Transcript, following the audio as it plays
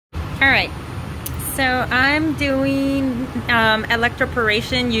Alright, so I'm doing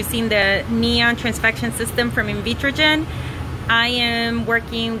electroporation using the Neon Transfection System from Invitrogen. I am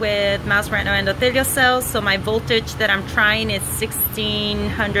working with mouse retinal endothelial cells, so my voltage that I'm trying is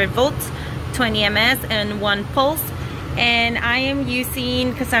 1600 volts, 20 ms, and 1 pulse. And I am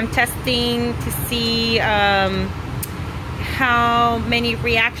using, because I'm testing to see how many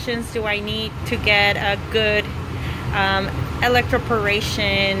reactions do I need to get a good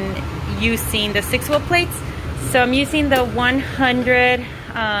electroporation using the 6-well plates. So I'm using the 100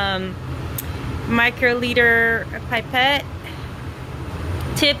 microliter pipette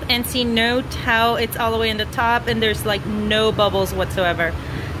tip, and see, note how it's all the way in the top and there's like no bubbles whatsoever.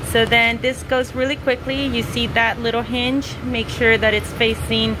 So then this goes really quickly. You see that little hinge, make sure that it's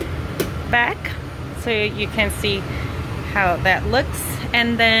facing back so you can see how that looks,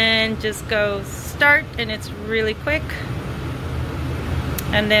 and then just go start, and it's really quick.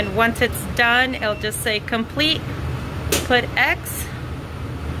 And then once it's done, it'll just say complete, put X.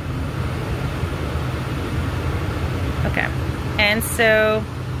 Okay, and so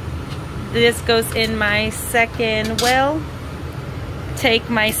this goes in my second well. Take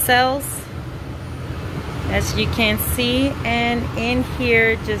my cells, as you can see, and in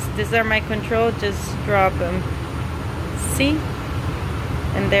here, just, these are my control, just drop them. See?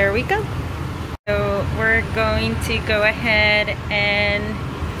 And there we go. So we're going to go ahead and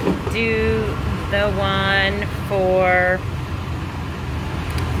do the one for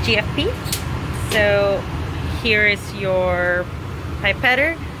GFP. So here is your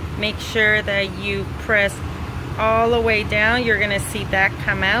pipetter. Make sure that you press all the way down. You're gonna see that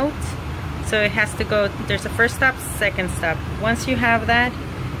come out. So it has to go, there's a first stop, second stop. Once you have that,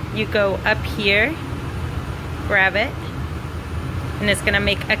 you go up here, grab it, and it's gonna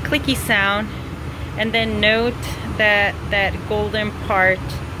make a clicky sound. And then note that that golden part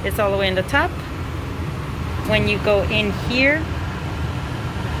is all the way in the top. When you go in here,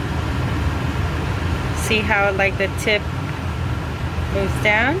 see how like the tip moves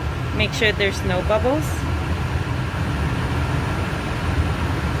down. Make sure there's no bubbles.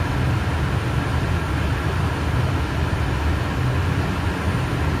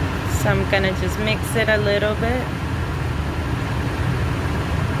 So I'm gonna just mix it a little bit.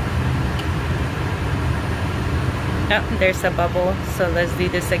 Oh, there's a bubble, so let's do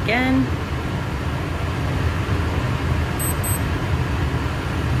this again.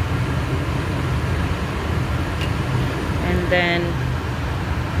 And then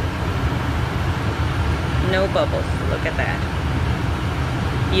no bubbles, look at that.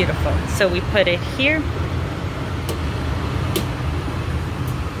 Beautiful. So we put it here.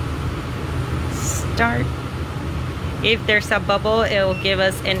 Start. If there's a bubble, it will give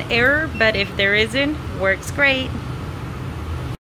us an error, but if there isn't, works great.